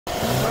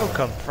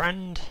Welcome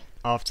friend!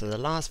 After the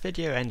last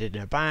video ended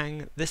in a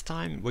bang, this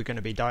time we're going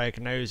to be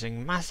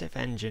diagnosing massive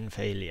engine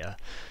failure.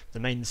 The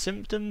main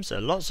symptoms are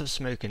lots of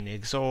smoke in the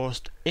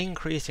exhaust,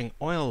 increasing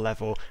oil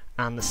level,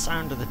 and the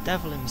sound of the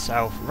devil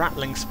himself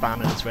rattling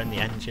spanners when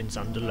the engine's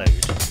under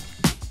load.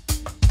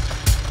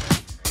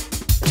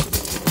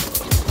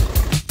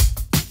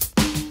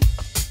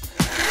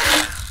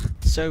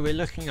 So we're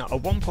looking at a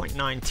 1.9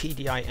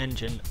 TDI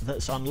engine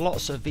that's on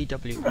lots of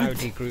VW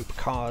Audi group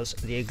cars.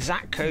 The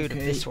exact code of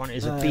this one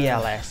is a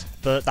BLS,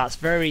 but that's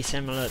very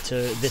similar to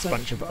this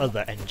bunch of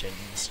other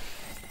engines.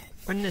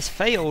 When this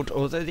failed,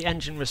 although the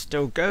engine was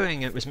still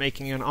going, it was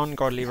making an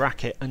ungodly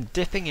racket, and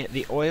dipping it,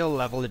 the oil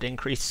level had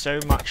increased so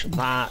much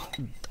that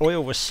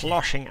oil was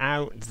sloshing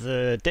out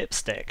the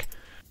dipstick.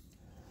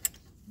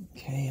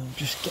 Okay, I'll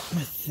just get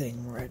my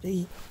thing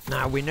ready.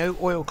 Now we know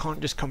oil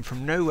can't just come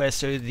from nowhere,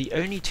 so the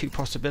only two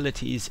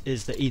possibilities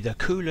is that either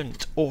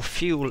coolant or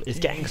fuel is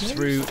getting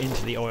through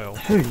into the oil.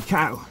 Holy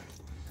cow!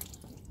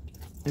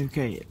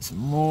 Okay, it's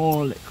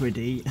more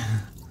liquidy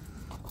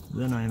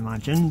than I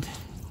imagined.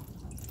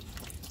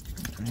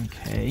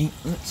 Okay,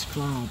 let's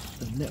grab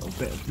a little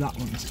bit of that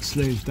one so it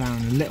slows down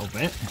a little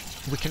bit.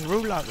 We can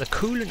rule out the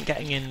coolant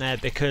getting in there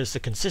because the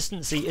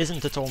consistency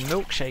isn't at all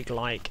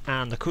milkshake-like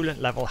and the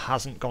coolant level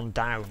hasn't gone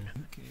down.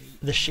 Okay.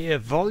 The sheer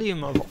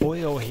volume of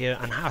oil here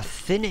and how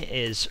thin it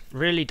is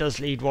really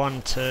does lead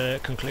one to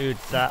conclude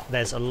that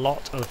there's a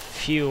lot of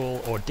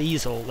fuel or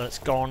diesel that's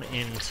gone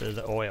into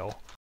the oil.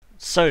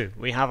 So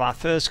we have our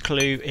first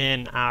clue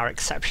in our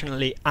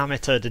exceptionally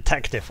amateur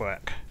detective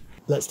work.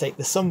 Let's take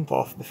the sump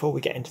off before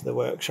we get into the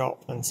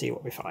workshop and see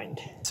what we find.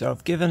 So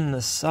I've given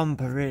the sump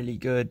a really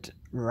good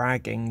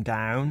ragging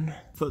down.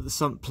 Put the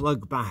sump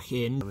plug back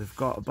in. We've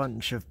got a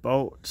bunch of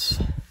bolts.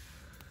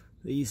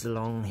 These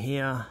along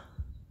here.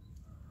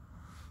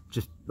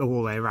 Just all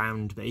the way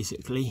around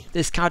basically.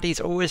 This Caddy's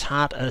always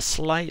had a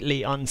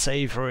slightly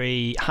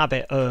unsavoury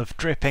habit of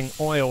dripping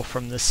oil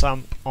from the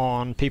sump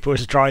on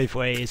people's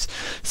driveways,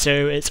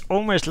 so it's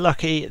almost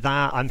lucky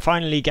that I'm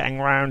finally getting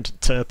around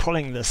to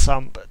pulling the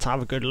sump to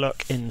have a good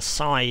look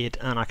inside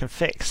and I can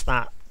fix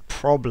that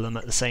problem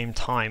at the same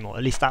time, or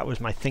at least that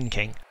was my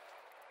thinking.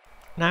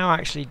 Now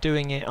actually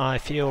doing it, I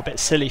feel a bit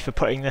silly for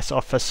putting this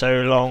off for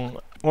so long.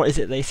 What is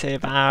it they say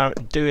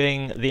about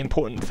doing the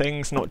important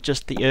things, not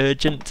just the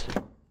urgent?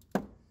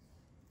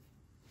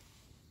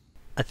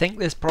 I think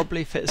this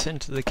probably fits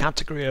into the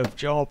category of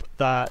job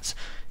that's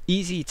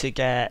easy to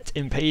get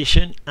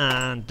impatient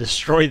and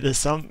destroy the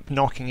sump,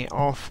 knocking it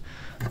off,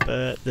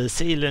 but the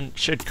sealant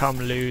should come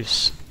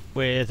loose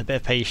with a bit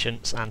of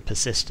patience and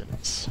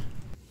persistence.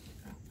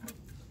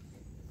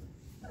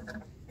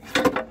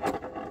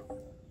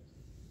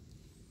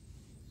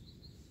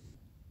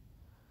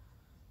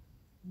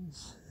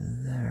 So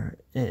there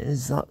it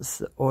is, that's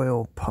the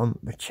oil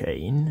pump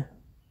chain.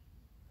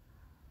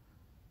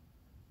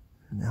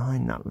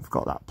 Behind that we've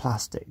got that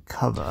plastic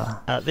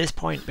cover. At this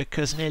point,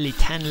 because nearly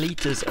 10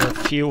 litres of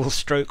fuel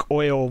stroke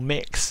oil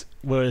mix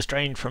was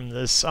drained from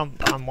the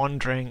sump, I'm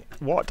wondering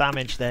what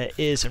damage there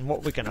is and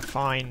what we're going to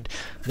find.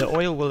 The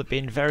oil will have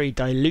been very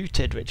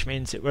diluted, which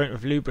means it won't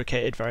have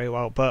lubricated very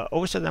well, but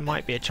also there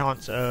might be a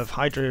chance of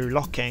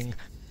hydro-locking.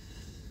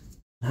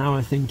 How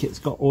I think it's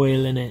got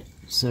oil in it,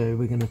 so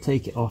we're going to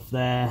take it off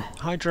there.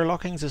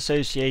 Hydrolocking is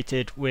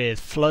associated with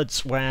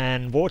floods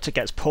when water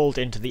gets pulled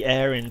into the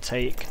air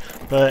intake,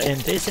 but in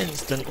this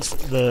instance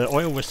the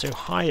oil was so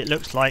high it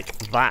looks like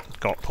that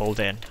got pulled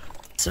in.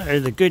 So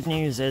the good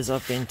news is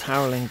I've been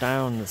toweling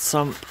down the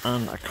sump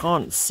and I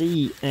can't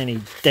see any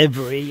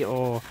debris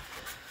or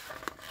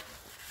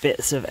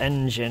bits of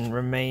engine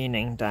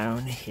remaining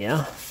down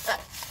here.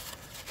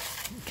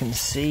 You can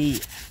see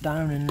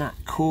down in that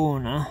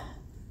corner,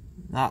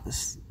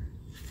 that's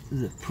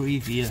the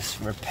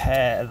previous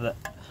repair that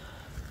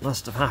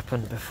must have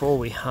happened before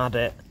we had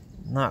it.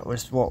 That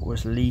was what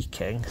was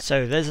leaking.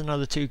 So there's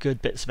another two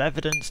good bits of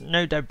evidence: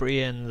 no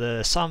debris in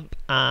the sump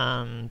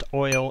and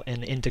oil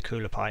in the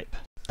intercooler pipe.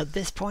 At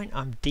this point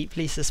I'm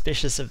deeply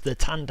suspicious of the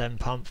tandem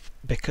pump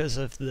because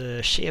of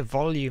the sheer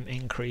volume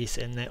increase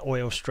in the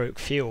oil stroke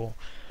fuel.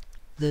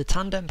 The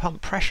tandem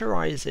pump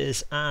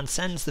pressurizes and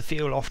sends the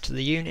fuel off to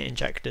the unit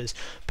injectors,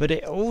 but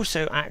it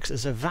also acts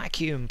as a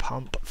vacuum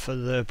pump for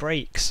the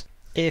brakes.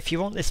 If you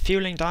want this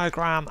fueling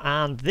diagram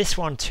and this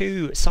one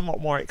too somewhat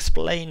more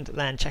explained,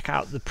 then check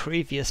out the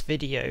previous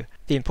video.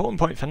 The important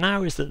point for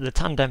now is that the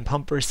tandem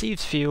pump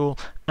receives fuel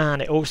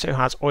and it also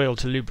has oil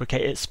to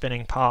lubricate its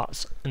spinning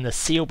parts, and the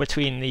seal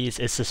between these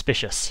is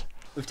suspicious.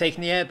 We've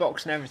taken the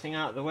airbox and everything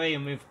out of the way,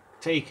 and we've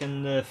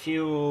taken the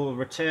fuel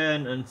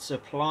return and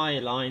supply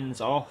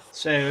lines off.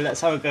 So let's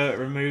have a go at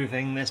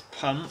removing this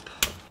pump.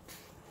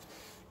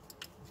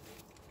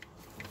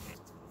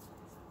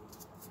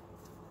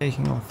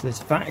 Taking off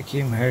this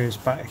vacuum hose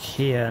back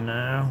here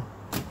now.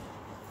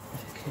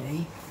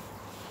 Okay.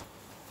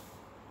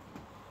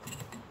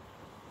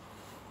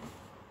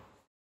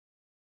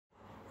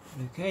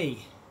 Okay.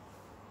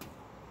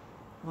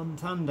 On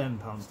tandem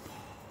pump.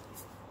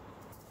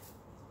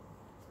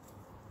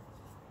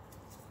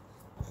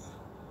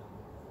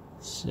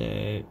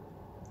 So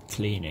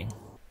cleaning.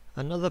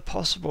 Another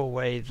possible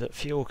way that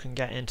fuel can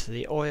get into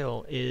the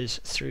oil is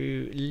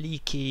through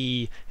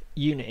leaky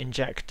unit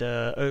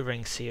injector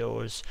O-ring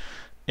seals.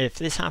 If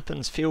this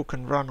happens, fuel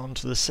can run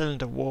onto the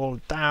cylinder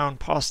wall, down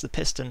past the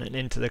piston and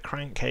into the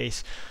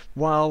crankcase.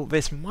 While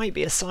this might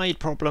be a side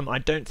problem, I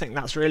don't think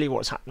that's really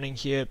what's happening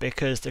here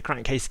because the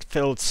crankcase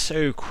filled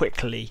so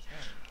quickly.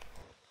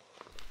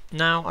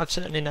 Now, I've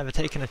certainly never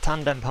taken a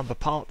tandem pump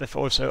apart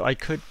before, so I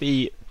could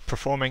be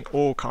performing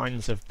all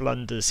kinds of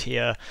blunders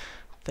here.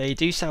 They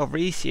do sell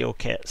reseal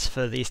kits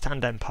for these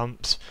tandem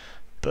pumps,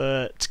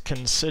 but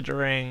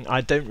considering I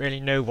don't really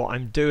know what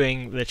I'm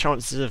doing, the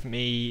chances of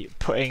me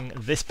putting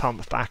this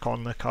pump back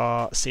on the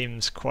car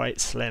seems quite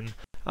slim.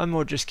 I'm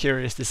more just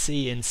curious to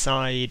see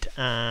inside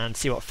and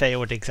see what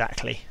failed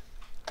exactly.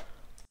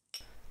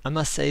 I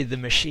must say the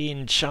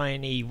machined,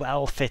 shiny,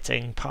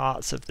 well-fitting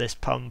parts of this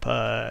pump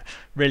are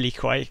really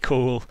quite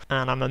cool,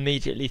 and I'm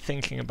immediately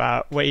thinking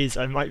about ways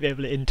I might be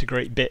able to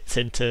integrate bits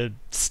into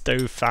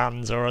stove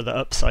fans or other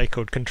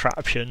upcycled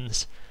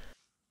contraptions.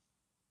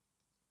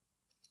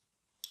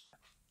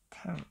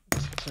 Can't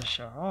push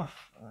her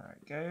off, there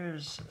it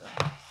goes.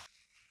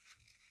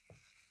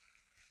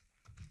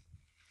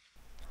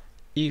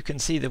 You can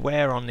see the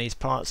wear on these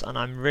parts, and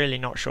I'm really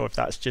not sure if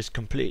that's just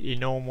completely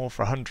normal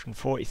for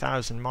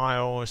 140,000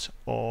 miles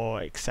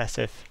or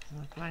excessive.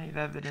 There's plenty of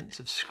evidence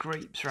of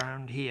scrapes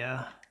around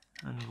here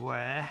and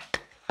wear,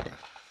 but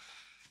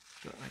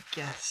I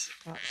guess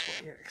that's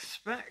what you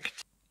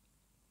expect.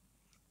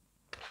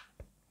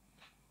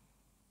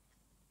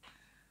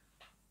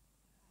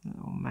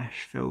 Little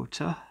mesh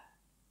filter.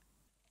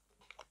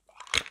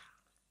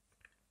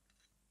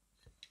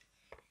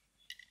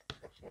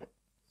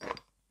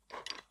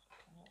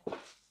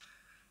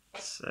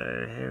 So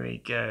here we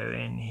go.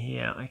 In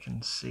here I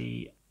can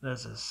see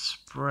there's a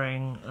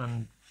spring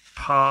and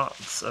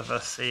parts of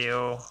a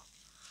seal.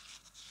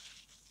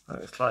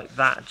 Looks like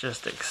that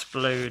just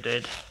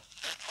exploded.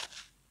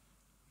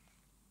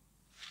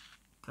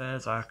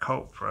 There's our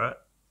culprit.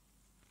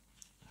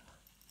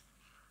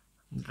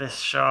 This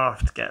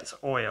shaft gets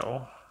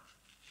oil.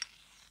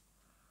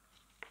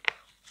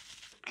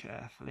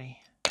 Carefully.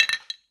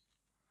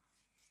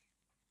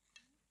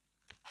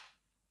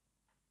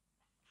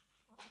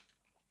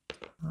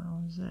 That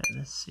was it,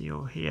 this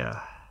seal here.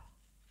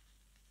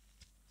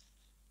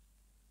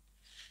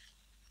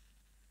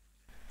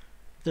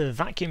 The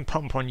vacuum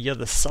pump on the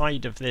other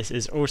side of this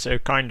is also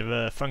kind of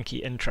a funky,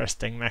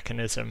 interesting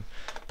mechanism,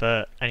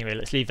 but anyway,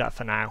 let's leave that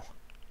for now.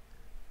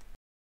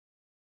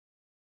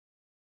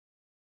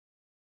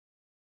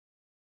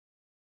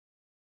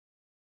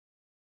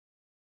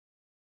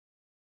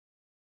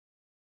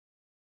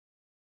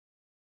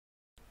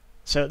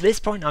 So at this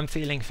point I'm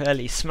feeling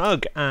fairly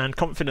smug and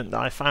confident that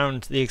I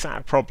found the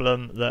exact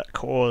problem that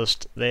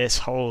caused this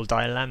whole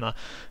dilemma,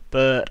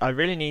 but I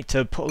really need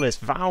to pull this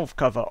valve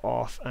cover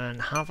off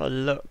and have a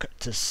look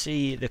to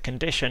see the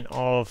condition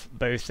of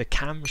both the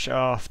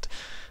camshaft.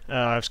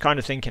 I was kind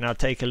of thinking I'd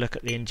take a look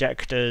at the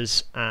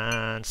injectors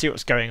and see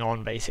what's going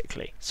on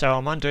basically. So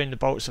I'm undoing the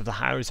bolts of the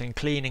housing,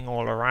 cleaning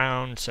all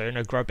around so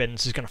no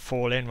grubbins is going to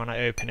fall in when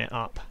I open it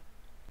up.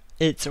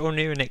 It's all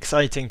new and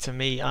exciting to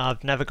me.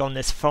 I've never gone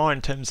this far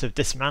in terms of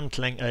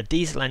dismantling a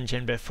diesel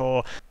engine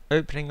before.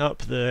 Opening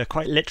up the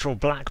quite literal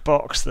black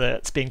box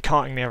that's been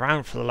carting me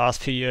around for the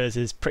last few years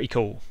is pretty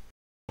cool.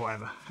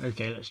 Whatever.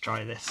 Okay, let's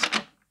try this.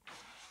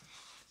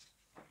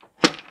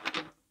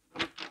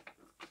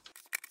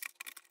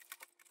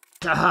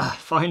 Ah,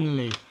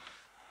 finally.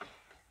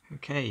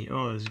 Okay,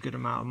 oh, there's a good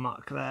amount of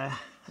muck there.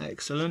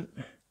 Excellent.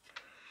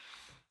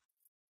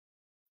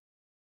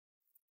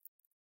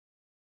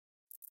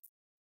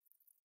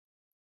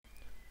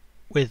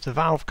 With the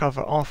valve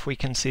cover off, we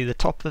can see the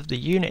top of the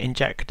unit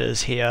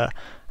injectors here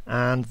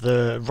and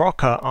the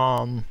rocker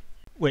arm,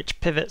 which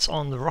pivots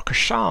on the rocker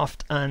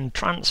shaft and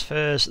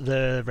transfers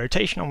the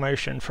rotational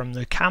motion from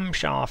the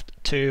camshaft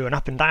to an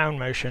up and down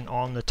motion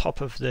on the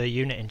top of the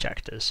unit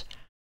injectors.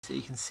 So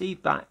you can see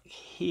back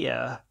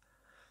here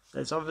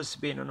there's obviously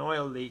been an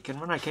oil leak,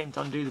 and when I came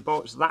to undo the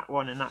bolts, that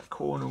one in that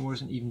corner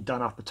wasn't even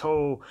done up at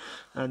all,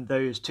 and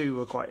those two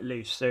were quite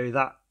loose, so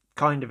that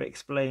kind of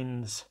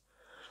explains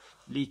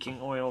leaking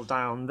oil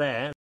down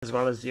there, as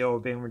well as the oil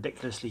being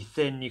ridiculously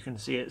thin. You can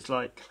see it's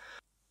like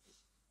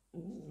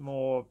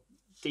more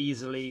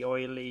diesely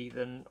oily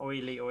than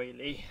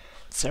oily.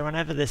 So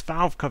whenever this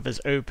valve cover's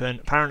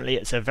open, apparently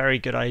it's a very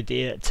good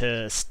idea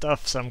to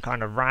stuff some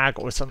kind of rag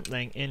or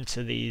something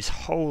into these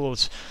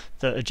holes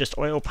that are just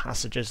oil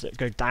passages that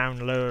go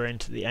down lower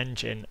into the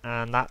engine,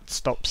 and that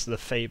stops the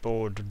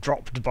fabled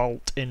dropped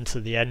bolt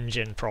into the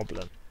engine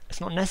problem. It's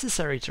not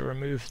necessary to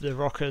remove the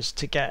rockers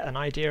to get an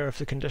idea of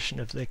the condition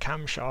of the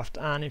camshaft,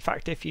 and in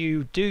fact if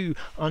you do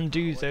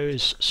undo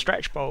those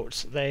stretch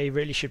bolts, they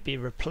really should be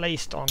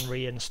replaced on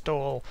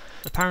reinstall.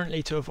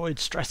 Apparently, to avoid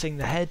stressing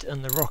the head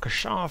and the rocker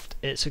shaft,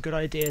 it's a good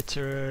idea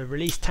to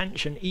release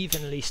tension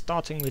evenly,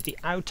 starting with the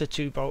outer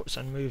two bolts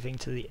and moving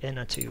to the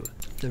inner two.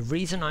 The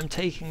reason I'm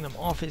taking them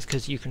off is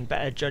because you can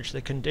better judge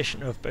the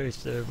condition of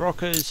both the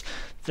rockers,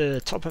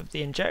 the top of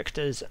the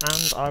injectors,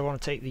 and I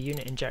want to take the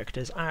unit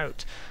injectors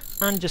out,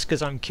 and just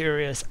because I'm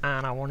curious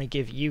and I want to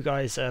give you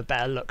guys a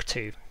better look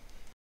too.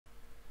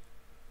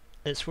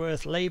 It's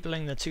worth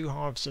labelling the two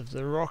halves of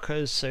the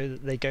rockers so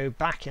that they go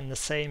back in the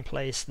same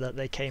place that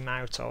they came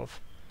out of.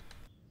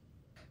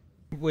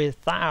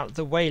 With that out of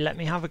the way, let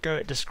me have a go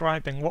at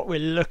describing what we're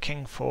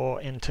looking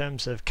for in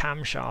terms of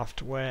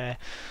camshaft, where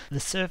the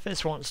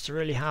surface wants to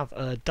really have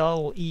a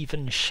dull,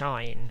 even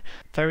shine.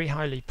 Very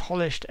highly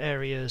polished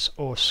areas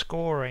or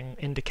scoring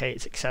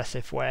indicates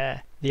excessive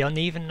wear. The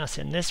unevenness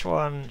in this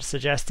one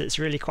suggests it's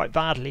really quite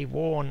badly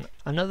worn.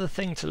 Another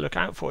thing to look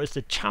out for is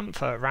the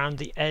chamfer around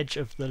the edge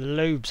of the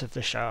lobes of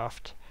the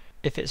shaft.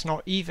 If it's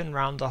not even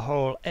round the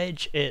whole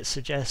edge, it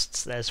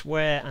suggests there's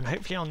wear, and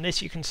hopefully on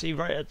this you can see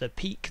right at the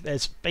peak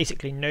there's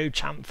basically no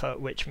chamfer,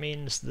 which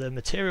means the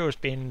material's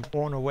been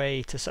worn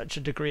away to such a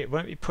degree it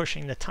won't be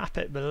pushing the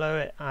tappet below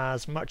it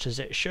as much as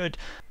it should.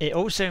 It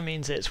also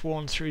means it's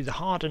worn through the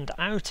hardened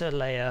outer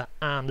layer,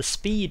 and the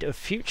speed of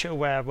future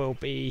wear will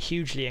be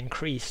hugely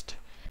increased.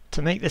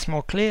 To make this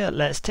more clear,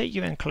 let's take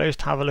you in close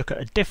to have a look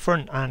at a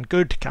different and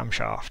good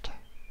camshaft.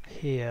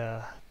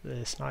 Here,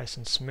 this nice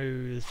and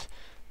smooth.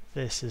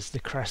 This is the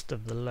crest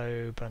of the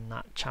lobe, and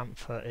that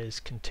chamfer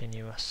is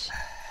continuous.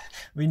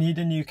 We need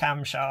a new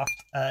camshaft,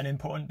 an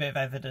important bit of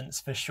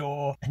evidence for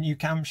sure. A new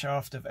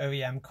camshaft of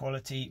OEM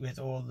quality with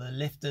all the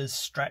lifters,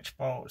 stretch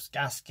bolts,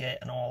 gasket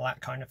and all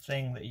that kind of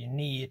thing that you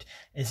need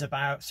is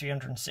about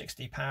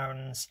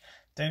 £360.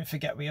 Don't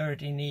forget we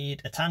already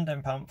need a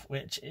tandem pump,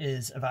 which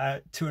is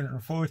about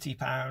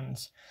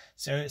 £240.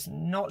 So it's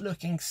not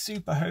looking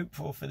super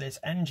hopeful for this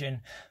engine.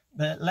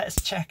 But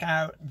let's check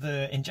out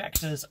the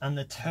injectors and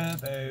the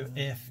turbo.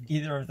 If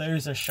either of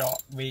those are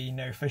shot, we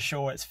know for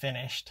sure it's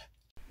finished.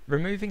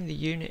 Removing the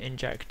unit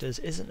injectors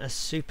isn't a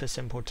super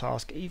simple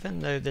task,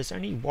 even though there's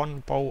only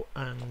one bolt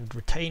and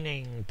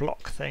retaining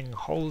block thing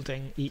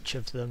holding each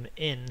of them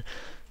in.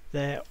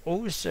 They're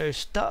also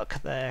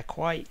stuck there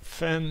quite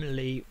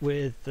firmly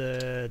with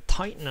the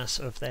tightness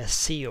of their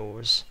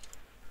seals.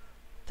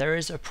 There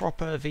is a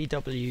proper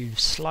VW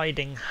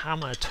sliding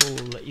hammer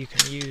tool that you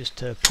can use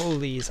to pull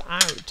these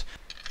out.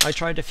 I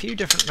tried a few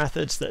different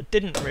methods that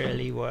didn't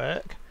really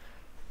work.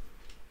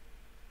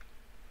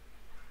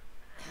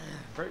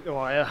 Broke the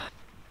wire.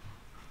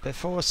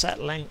 Before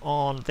settling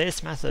on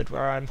this method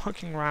where I'm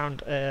hooking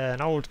around an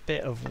old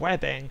bit of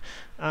webbing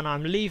and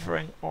I'm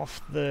levering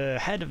off the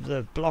head of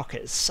the block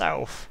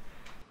itself.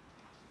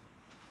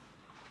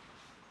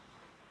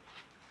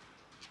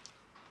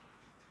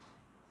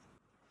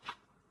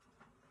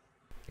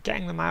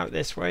 Getting them out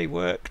this way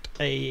worked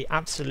an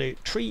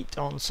absolute treat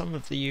on some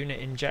of the unit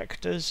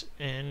injectors.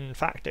 In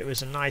fact, it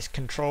was a nice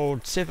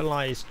controlled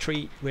civilized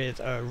treat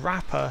with a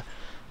wrapper,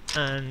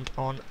 and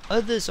on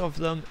others of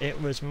them it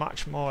was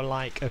much more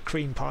like a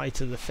cream pie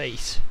to the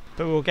face,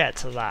 but we'll get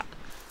to that.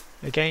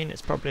 Again,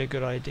 it's probably a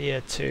good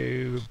idea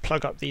to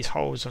plug up these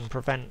holes and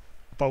prevent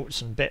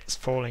bolts and bits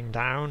falling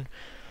down.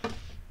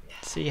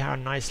 See how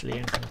nicely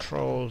and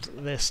controlled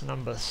this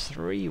number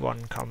 3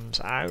 one comes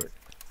out.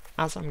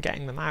 As I'm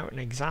getting them out and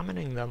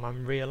examining them,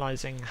 I'm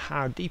realising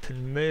how deep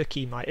and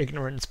murky my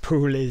ignorance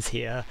pool is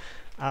here.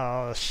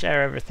 I'll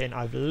share everything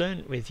I've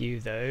learnt with you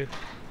though.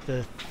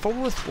 The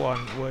 4th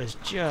one was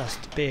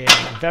just being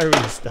very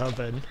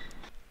stubborn.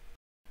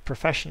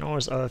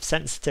 Professionals of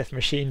sensitive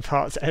machine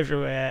parts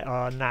everywhere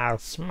are now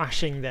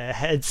smashing their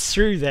heads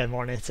through their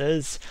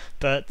monitors,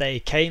 but they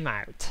came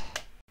out.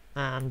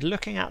 And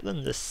looking at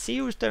them, the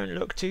seals don't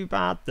look too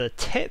bad. The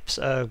tips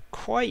are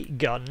quite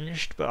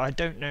gunged, but I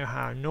don't know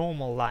how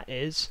normal that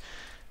is.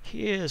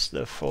 Here's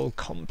the full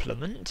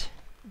complement.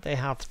 They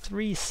have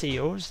 3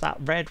 seals, that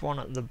red one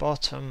at the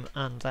bottom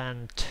and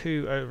then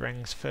 2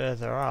 O-rings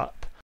further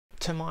up.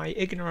 To my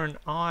ignorant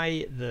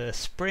eye, the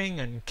spring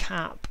and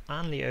cap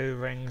and the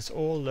O-rings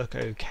all look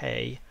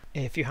okay.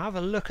 If you have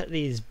a look at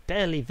these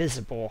barely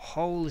visible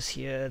holes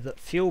here that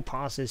fuel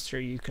passes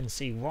through, you can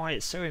see why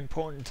it's so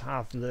important to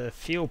have the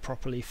fuel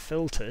properly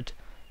filtered.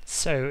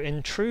 So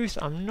in truth,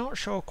 I'm not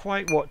sure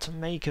quite what to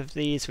make of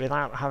these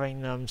without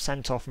having them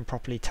sent off and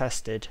properly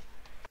tested.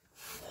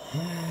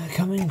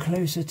 Coming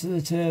closer to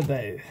the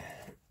turbo.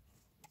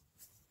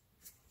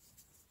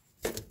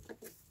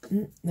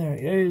 There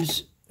it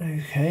goes.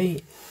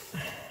 Okay,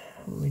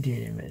 what are we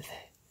dealing with?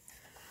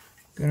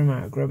 Good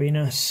amount of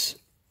grubbiness.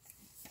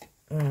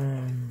 I'll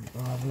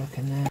have a look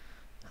in there.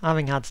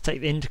 Having had to take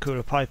the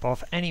intercooler pipe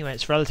off, anyway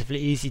it's relatively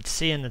easy to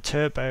see in the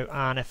turbo,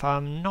 and if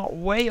I'm not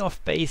way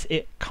off base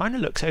it kind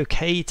of looks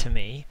okay to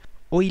me.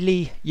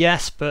 Oily,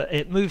 yes, but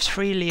it moves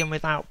freely and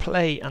without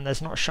play, and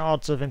there's not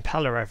shards of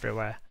impeller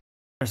everywhere.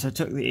 So I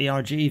took the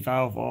ERG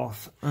valve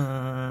off,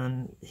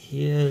 and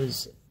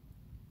here's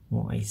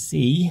what I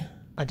see.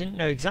 I didn't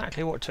know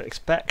exactly what to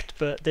expect,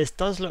 but this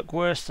does look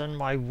worse than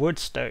my wood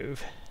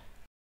stove.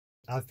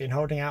 I've been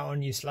holding out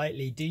on you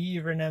slightly. Do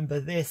you remember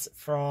this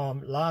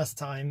from last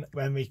time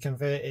when we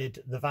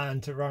converted the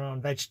van to run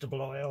on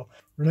vegetable oil?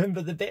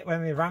 Remember the bit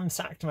when we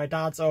ransacked my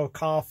dad's old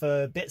car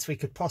for bits we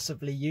could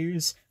possibly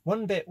use?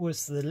 One bit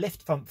was the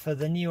lift pump for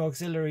the new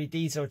auxiliary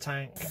diesel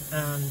tank,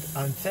 and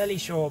I'm fairly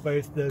sure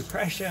both the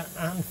pressure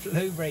and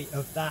flow rate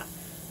of that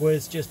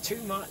was just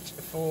too much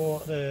for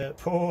the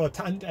poor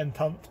tandem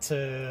pump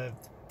to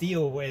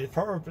deal with.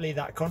 Probably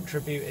that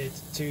contributed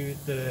to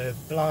the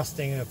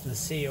blasting of the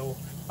seal.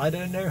 I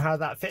don't know how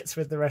that fits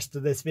with the rest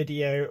of this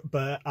video,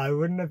 but I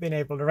wouldn't have been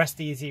able to rest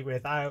easy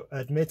without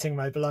admitting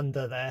my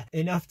blunder there.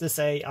 Enough to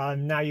say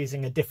I'm now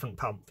using a different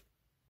pump.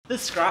 The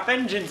scrap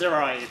engine's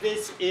arrived.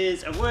 This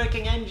is a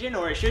working engine,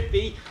 or it should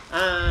be,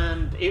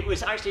 and it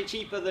was actually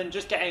cheaper than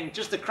just getting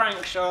just the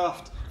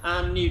crankshaft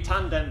and new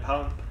tandem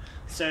pump.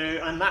 So,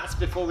 and that's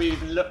before we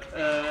even looked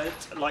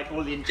at like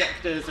all the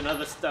injectors and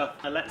other stuff.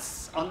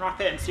 Let's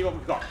unwrap it and see what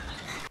we've got.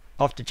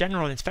 After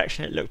general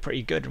inspection it looked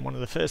pretty good, and one of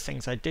the first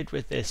things I did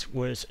with this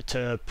was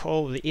to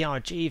pull the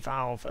ERG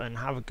valve and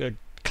have a good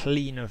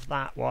clean of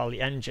that while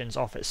the engine's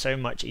off. It's so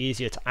much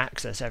easier to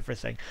access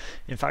everything.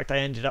 In fact, I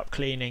ended up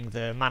cleaning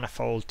the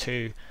manifold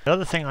too. The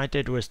other thing I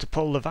did was to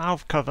pull the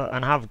valve cover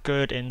and have a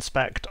good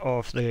inspect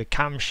of the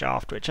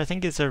camshaft, which I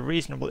think is a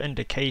reasonable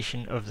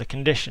indication of the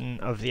condition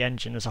of the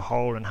engine as a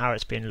whole and how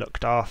it's been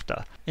looked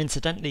after.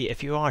 Incidentally,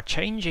 if you are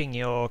changing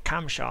your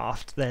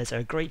camshaft, there's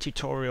a great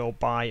tutorial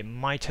by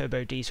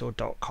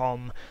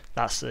myturbodiesel.com.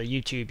 That's the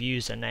YouTube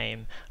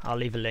username. I'll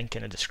leave a link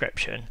in the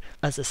description.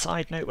 As a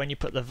side note, when you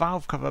put the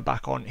valve cover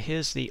back on,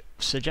 here's the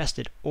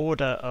suggested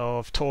order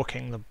of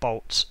torquing the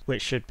bolts,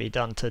 which should be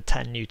done to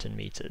 10 Newton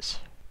meters.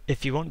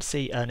 If you want to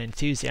see an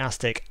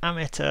enthusiastic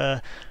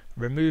amateur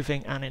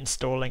removing and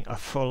installing a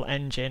full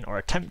engine, or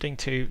attempting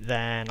to,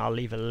 then I'll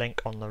leave a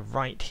link on the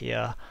right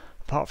here.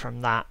 Apart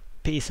from that,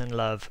 peace and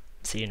love.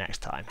 See you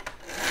next time.